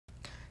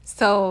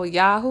So,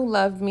 y'all who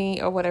love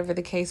me or whatever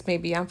the case may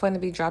be, I'm going to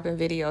be dropping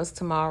videos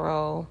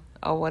tomorrow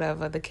or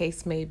whatever the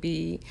case may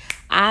be.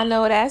 I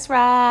know that's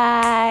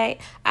right.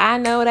 I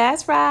know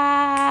that's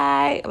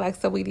right. Like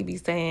Saweetie be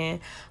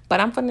saying. But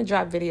I'm going to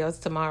drop videos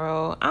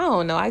tomorrow. I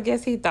don't know. I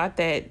guess he thought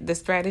that the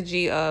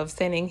strategy of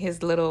sending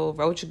his little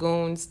roach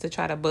goons to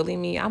try to bully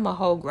me. I'm a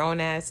whole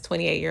grown ass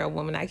 28-year-old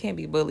woman. I can't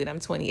be bullied. I'm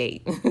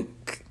 28.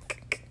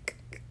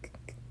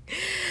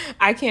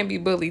 I can't be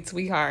bullied,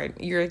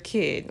 sweetheart. You're a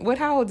kid.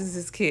 How old is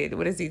this kid?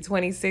 What is he,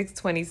 26,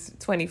 20,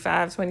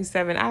 25,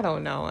 27? I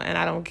don't know, and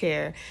I don't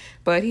care.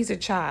 But he's a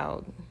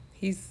child.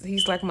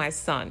 He's like my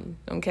son,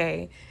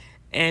 okay?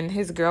 And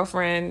his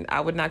girlfriend,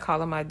 I would not call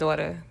her my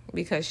daughter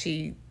because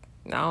I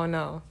don't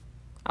know.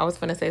 I was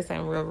gonna say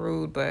something real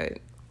rude, but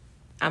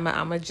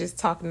I'm just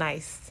talk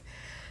nice.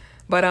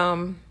 But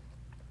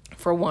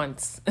for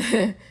once.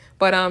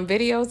 But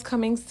videos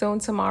coming soon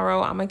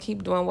tomorrow. I'm gonna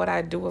keep doing what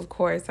I do, of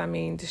course. I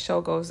mean, the show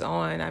goes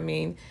on. I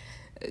mean,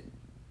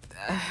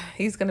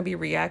 he's gonna be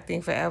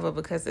reacting forever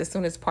because as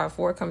soon as part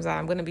 4 comes out,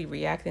 I'm gonna be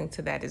reacting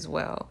to that as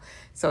well.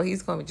 So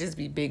he's gonna just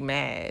be big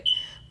mad.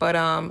 But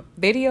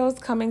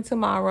videos coming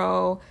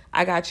tomorrow.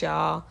 I got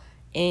y'all.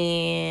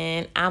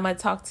 And I'm gonna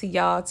talk to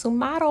y'all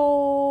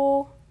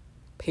tomorrow.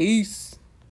 Peace.